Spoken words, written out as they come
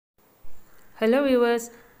Hello viewers,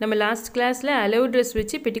 நம்ம last classல allow dress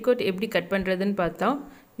வச்சு petticoat எப்படி கட் பண்றதுன்னு பார்த்தோம்.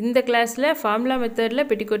 இந்த classல formula methodல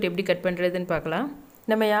petticoat எப்படி கட் பண்றதுன்னு பார்க்கலாம்.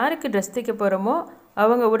 நம்ம யாருக்கு dress தைக்க போறோமோ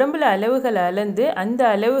அவங்க உடம்புல அளவுகளை அளந்து அந்த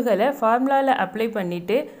அளவுகளை ஃபார்முலால அப்ளை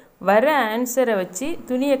பண்ணிட்டு வர ஆன்சரை வச்சு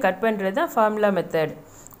துணியை கட் பண்றது தான் ஃபார்முலா மெத்தட்.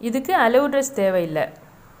 இதுக்கு allow dress தேவையில்லை.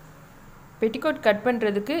 petticoat கட்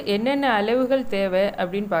பண்றதுக்கு என்னென்ன அளவுகள் தேவை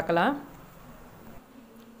அப்படினு பார்க்கலாம்.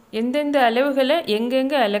 எந்தெந்த அளவுகளை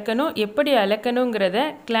எங்கெங்க அளக்கணும் எப்படி அளக்கணும்ங்கறத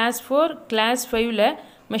கிளாஸ் 4 கிளாஸ் 5ல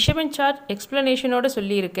மெஷர்மென்ட் சார்ட் எக்ஸ்பிளனேஷனோட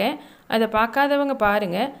சொல்லி இருக்கேன். அத பார்க்காதவங்க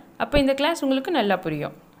பாருங்க. அப்ப இந்த கிளாஸ் உங்களுக்கு நல்லா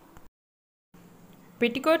புரியும்.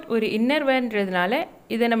 petticoat ஒரு இன்னர் வேர்ன்றதுனால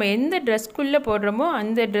இத நம்ம எந்த Dressக்குள்ள போடுறோமோ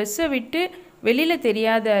அந்த Dressஐ விட்டு வெளியில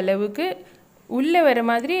தெரியாத அளவுக்கு உள்ள வர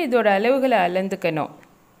மாதிரி இதோட அளவுகளை அளந்துக்கணும்.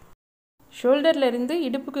 ஷோல்டர்ல இருந்து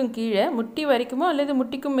இடுப்புக்கு கீழே முட்டி வரைக்குமோ அல்லது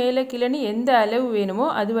முட்டிக்கு மேலே கீழேன்னு எந்த அளவு வேணுமோ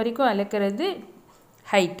அது வரைக்கும் அளக்கிறது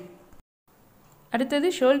ஹைட். அடுத்தது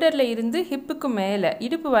ஷோல்டர்ல இருந்து ஹிப்புக்கு மேலே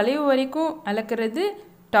இடுப்பு வளைவு வரைக்கும் அளக்கிறது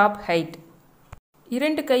டாப் ஹைட்.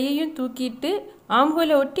 இரண்டு கையையும் தூக்கிட்டு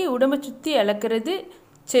ஆம்ஹோலை ஒட்டி உடம்பை சுற்றி அளக்கிறது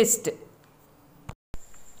செஸ்ட்.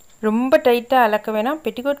 ரொம்ப டைட்டாக அளக்க வேணாம்.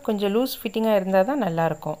 பெட்டிகோட் கொஞ்சம் லூஸ் ஃபிட்டிங்காக இருந்தால் தான்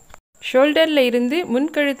நல்லாயிருக்கும். ஷோல்டரில் இருந்து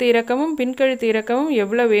முன்கழுத்து இறக்கமும் பின்கழுத்து இறக்கமும்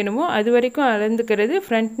எவ்வளோ வேணுமோ அது வரைக்கும் அளந்துக்கிறது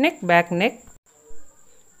ஃப்ரண்ட் நெக் பேக் நெக்.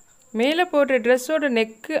 மேலே போடுற ட்ரெஸ்ஸோட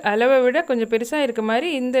நெக்கு அளவை விட கொஞ்சம் பெருசாக இருக்க மாதிரி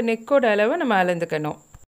இந்த நெக்கோட அளவை நம்ம அளந்துக்கணும்.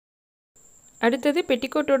 அடுத்தது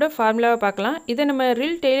பெட்டிகோட்டோட ஃபார்முலாவை பார்க்கலாம். இதை நம்ம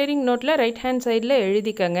ரில் டெய்லரிங் நோட்டில் ரைட் ஹேண்ட் சைடில்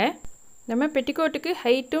எழுதிக்கங்க. நம்ம பெட்டிகோட்டுக்கு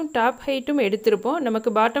ஹைட்டும் டாப் ஹைட்டும் எடுத்திருப்போம்.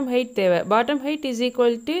 நமக்கு பாட்டம் ஹைட் தேவை. Bottom height is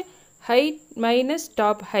equal to height minus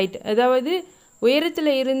top height. அதாவது உயரத்தில்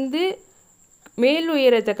இருந்து மேல்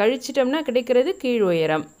உயரத்தை கழிச்சிட்டோம்னா கிடைக்கிறது கீழ்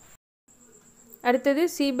உயரம். அடுத்தது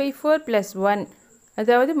C/4 + 1.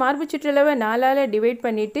 அதாவது மார்பு சுற்றளவை 4ஆல் டிவைட்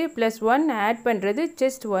பண்ணிவிட்டு +1 ஆட் பண்ணுறது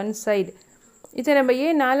செஸ்ட் ஒன் சைடு. இதை நம்ம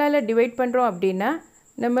ஏன் 4ஆல் டிவைட் பண்ணுறோம் அப்படின்னா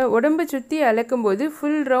நம்ம உடம்பை சுற்றி அளக்கும்போது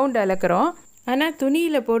ஃபுல் ரவுண்ட் அளக்கிறோம். ஆனால்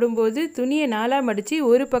துணியில் போடும்போது துணியை 4ஆக மடித்து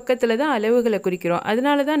ஒரு பக்கத்தில் தான் அளவுகளை குறிக்கிறோம்.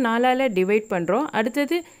 அதனால தான் 4ஆல் டிவைட் பண்ணுறோம்.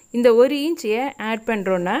 அடுத்தது இந்த 1 இன்ச் ஏன் ஆட்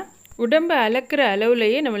பண்ணுறோன்னா உடம்பை அளக்கிற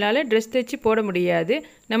அளவுலையே நம்மளால் ட்ரெஸ் தைச்சி போட முடியாது.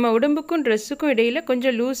 நம்ம உடம்புக்கும் ட்ரெஸ்ஸுக்கும் இடையில்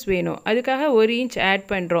கொஞ்சம் லூஸ் வேணும். அதுக்காக 1 இன்ச் ஆட்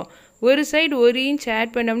பண்ணுறோம். ஒரு சைடு 1 இன்ச்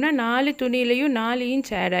ஆட் பண்ணோம்னா 4 துணியிலையும் 4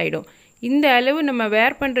 இன்ச் ஆட் ஆகிடும். இந்த அளவு நம்ம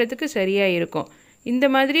வேர் பண்ணுறதுக்கு சரியாக இருக்கும். இந்த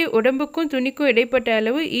மாதிரி உடம்புக்கும் துணிக்கும் இடைப்பட்ட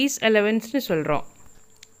அளவு ஈஸ் அலவன்ஸ்னு சொல்கிறோம்.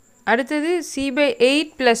 அடுத்தது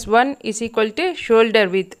C/8 + 1 =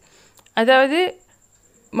 ஷோல்டர் வித். அதாவது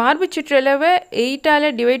மார்பு சுற்றளவை 8ஆல்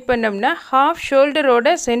டிவைட் பண்ணோம்னா ஹாஃப்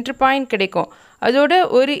ஷோல்டரோட சென்டர் பாயிண்ட் கிடைக்கும். அதோட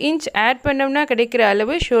 1 இன்ச் ஆட் பண்ணோம்னா கிடைக்கிற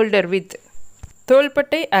அளவு ஷோல்டர் வித்,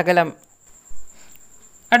 தோள்பட்டை அகலம்.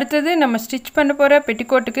 அடுத்தது நம்ம ஸ்டிச் பண்ண போகிற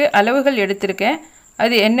பெட்டிகோட்டுக்கு அளவுகள் எடுத்திருக்கேன்.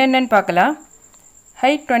 அது என்னென்னு பார்க்கலாம்.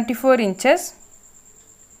 Height 24 inches,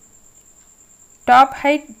 top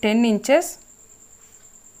height 10 inches,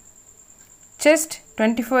 chest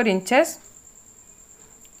 24 inches,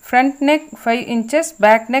 front neck 5 inches,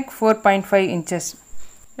 back neck 4.5 inches.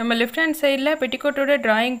 நம்ம லெஃப்ட் ஹேண்ட் சைடில் பெட்டிகோட்டோட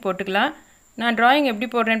டிராயிங் போட்டுக்கலாம். நான் டிராயிங் எப்படி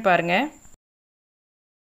போடுறேன்னு பாருங்கள்.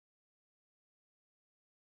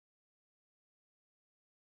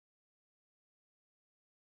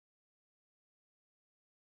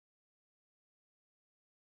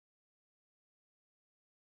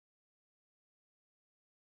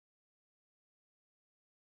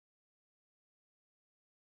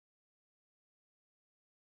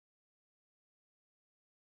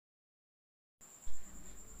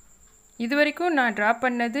 இது வரைக்கும் நான் ட்ரா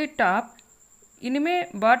பண்ணது டாப். இனிமே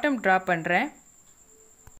பாட்டம் ட்ரா பண்ணுறேன்.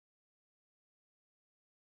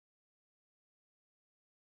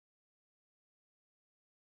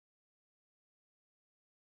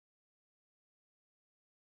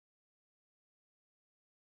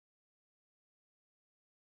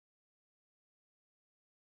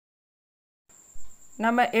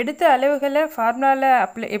 நம்ம எடுத்த அளவுகளை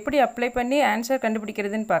ஃபார்முலாவில் எப்படி அப்ளை பண்ணி ஆன்சர்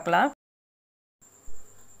கண்டுபிடிக்கிறதுன்னு பார்க்கலாம்.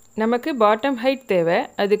 நமக்கு பாட்டம் ஹைட் தேவை.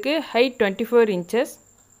 அதுக்கு height 24 inches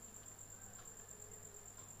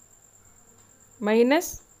minus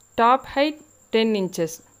top height 10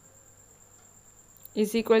 inches =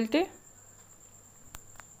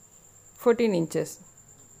 14 inches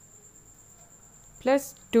plus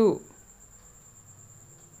 2.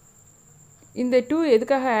 இந்த 2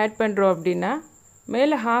 எதுக்காக ஆட் பண்ணுறோம் அப்படின்னா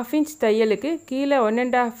மேலே 1/2 இன்ச் தையலுக்கு கீழே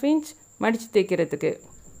 1.5 இன்ச் மடித்து தைக்கிறதுக்கு.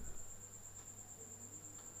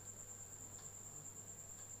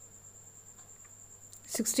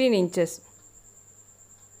 (16 inches).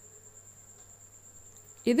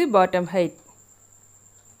 இது பாட்டம் ஹைட்.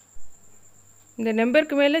 இந்த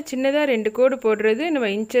நம்பருக்கு மேலே சின்னதாக 2 கோடு போடுறது நம்ம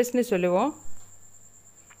இன்ச்சஸ்னு சொல்லுவோம்.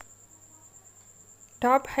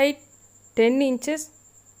 Top height 10 inches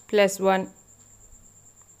plus 1.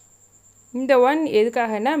 இந்த 1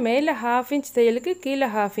 எதுக்காகனா மேலே half inch தையலுக்கு கீழே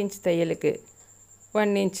half inch தையலுக்கு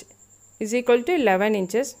 1 inch is equal to 11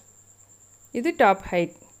 inches. இது top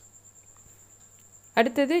height.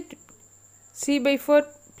 அடுத்தது c by 4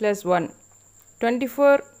 plus 1.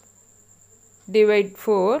 24 divide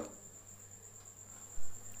 4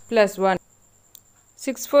 plus 1.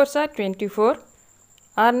 6 4s are 24.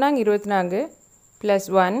 6 நாங்க 24 plus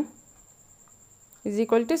 1 is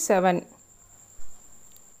equal to 7.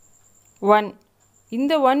 1.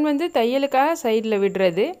 இந்த 1 வந்து தையலுக்காக சைடில்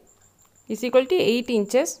விடுறது is equal to 8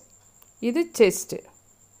 inches. இது chest.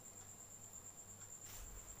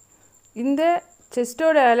 இந்த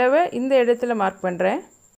செஸ்டோட அளவை இந்த இடத்துல மார்க் பண்ணுறேன்.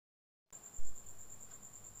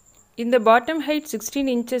 இந்த பாட்டம் ஹைட் 16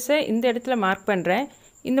 இன்ச்சஸை இந்த இடத்துல மார்க் பண்ணுறேன்.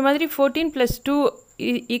 இந்த மாதிரி 14 + 2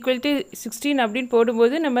 ஈக்குவல் டு 16 அப்படின்னு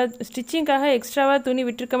போடும்போது நம்ம ஸ்டிச்சிங்காக எக்ஸ்ட்ராவாக துணி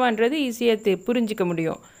விட்டுருக்கோமான்றது ஈஸியாக புரிஞ்சிக்க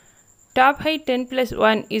முடியும். Top height 10 +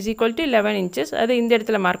 1 is equal to 11 inches. அதை இந்த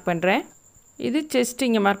இடத்துல மார்க் பண்ணுறேன். இது செஸ்ட்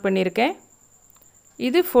இங்கே மார்க் பண்ணியிருக்கேன்.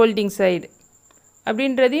 இது ஃபோல்டிங் சைடு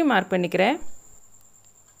அப்படின்றதையும் மார்க் பண்ணிக்கிறேன்.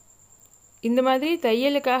 இந்த மாதிரி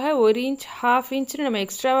தையலுக்காக 1 inch 1/2 inchனு நம்ம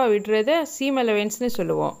எக்ஸ்ட்ராவாக விடுறத சீம் அலவன்ஸ்னு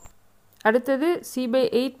சொல்லுவோம். அடுத்தது c by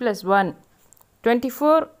 8 + 1.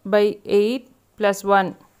 24 by 8 plus 1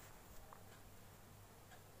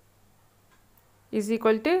 is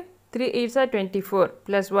equal to 3 8s are 24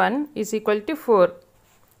 plus 1 is equal to 4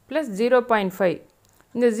 plus 0.5.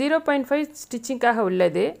 இந்த 0.5 ஸ்டிச்சிங்காக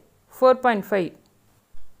உள்ளது 4.5.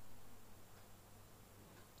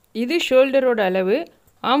 இது ஷோல்டரோட அளவு.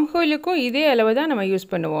 ஆம்ஹோலுக்கும் இதே அளவு தான் நம்ம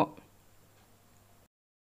யூஸ் பண்ணுவோம்.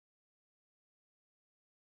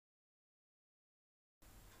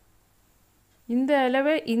 இந்த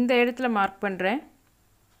அளவை இந்த இடத்துல மார்க் பண்ணுறேன்.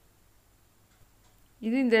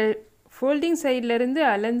 இது இந்த ஃபோல்டிங் சைட்லேருந்து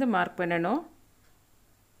அளந்து மார்க் பண்ணணும்.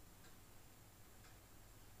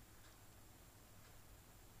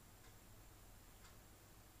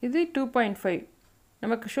 இது 2.5.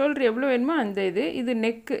 நமக்கு ஷோல்டர் எவ்வளோ வேணுமோ அந்த இது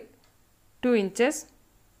நெக்கு 2 inches.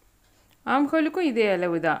 ஆம்ஹோலுக்கும் இதே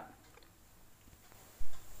அளவு தான்.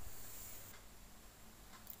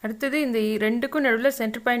 அடுத்தது இந்த ரெண்டுக்கும் நடுவில்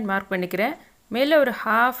சென்டர் பாயிண்ட் மார்க் பண்ணிக்கிறேன். மேலே ஒரு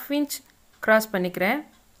 1/2 inch கிராஸ் பண்ணிக்கிறேன்.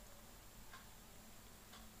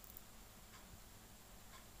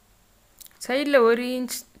 சைடில் 1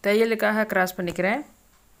 inch தையலுக்காக கிராஸ் பண்ணிக்கிறேன்.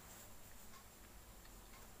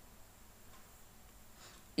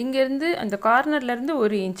 இங்கேருந்து அந்த கார்னர்லேருந்து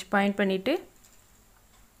 1 inch பாயிண்ட் பண்ணிவிட்டு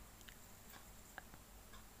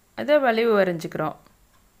அதை வளைவு வரைஞ்சிக்கிறோம்.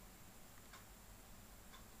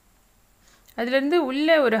 அதிலேருந்து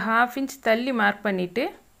உள்ளே ஒரு 1/2 inch தள்ளி மார்க் பண்ணிவிட்டு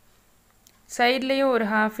சைட்லேயும் ஒரு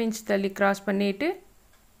 1/2 inch தள்ளி கிராஸ் பண்ணிவிட்டு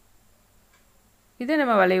இதை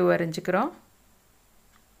நம்ம வளைவு வரைஞ்சிக்கிறோம்.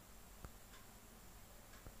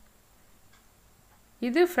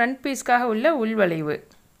 இது ஃப்ரண்ட் பீஸ்க்காக உள்ள உள் வளைவு.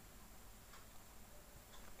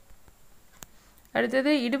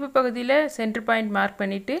 அடுத்தது இடுப்பு பகுதியில் சென்டர் பாயிண்ட் மார்க்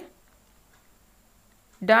பண்ணிவிட்டு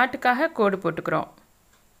டாட்டுக்காக கோடு போட்டுக்கிறோம்.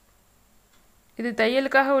 இது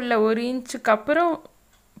தையலுக்காக உள்ள 1 inchக்கு அப்புறம்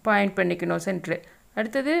பாயிண்ட் பண்ணிக்கணும் சென்ட்ரு.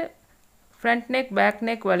 அடுத்தது ஃப்ரண்ட் நெக் பேக்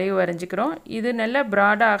நெக் வளைவு வரைஞ்சிக்கிறோம். இது நல்லா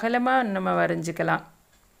ப்ராடாக அகலமாக நம்ம வரைஞ்சிக்கலாம்.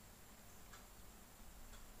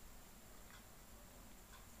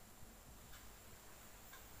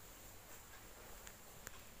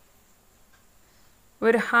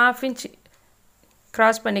 ஒரு 1/2 inch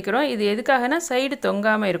கிராஸ் பண்ணிக்கிறோம். இது எதுக்காகனா சைடு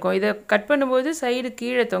தொங்காமல் இருக்கும். இதை கட் பண்ணும்போது சைடு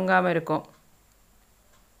கீழே தொங்காமல் இருக்கும்.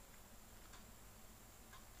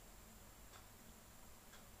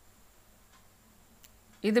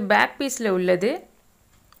 இது பேக் பீஸில் உள்ளது.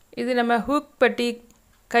 இது நம்ம ஹூக் பட்டி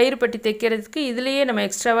கயிறு பட்டி தைக்கிறதுக்கு இதுலேயே நம்ம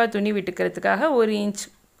எக்ஸ்ட்ராவாக துணி விட்டுக்கிறதுக்காக 1 inch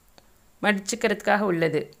மடிச்சுக்கிறதுக்காக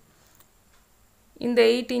உள்ளது. இந்த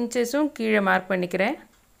 8 inchஸும் கீழே மார்க் பண்ணிக்கிறேன்.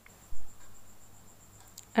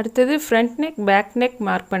 அடுத்தது front neck back neck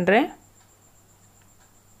mark பண்ணுறேன்.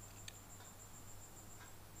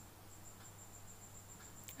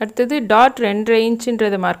 அடுத்தது டாட் 2.5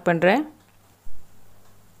 inchன்றதை மார்க் பண்ணுறேன்.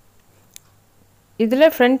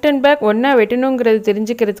 இதில் ஃப்ரண்ட் அண்ட் பேக் ஒன்றா வெட்டணுங்கிறது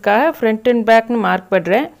தெரிஞ்சுக்கிறதுக்காக ஃப்ரண்ட் அண்ட் பேக்னு மார்க்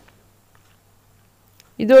பண்ணுறேன்.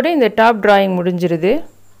 இதோட இந்த டாப் டிராயிங் முடிஞ்சிருது.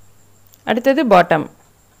 அடுத்தது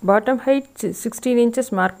பாட்டம் ஹைட் 16 inches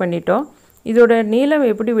மார்க் பண்ணிட்டோம். இதோட நீளம்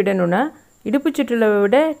எப்படி விடணும்னா இடுப்பு சுற்றளவை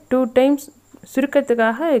விட 2 times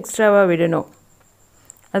சுருக்கத்துக்காக எக்ஸ்ட்ராவாக விடணும்.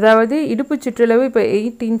 அதாவது இடுப்பு சுற்றளவு இப்போ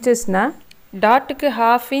 8 inchesனால் டாட்டுக்கு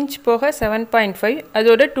 1/2 inch போக 7.5,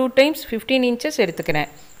 அதோட 2 times 15 inches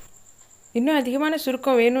எடுத்துக்கிறேன். இன்னும் அதிகமான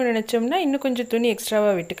சுருக்கம் வேணும்னு நினச்சோம்னா இன்னும் கொஞ்சம் துணி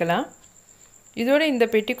எக்ஸ்ட்ராவாக விட்டுக்கலாம். இதோட இந்த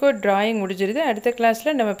பெட்டிகோட் டிராயிங் முடிஞ்சிருது. அடுத்த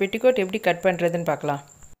கிளாஸில் நம்ம பெட்டிகோட் எப்படி கட் பண்ணுறதுன்னு பார்க்கலாம்.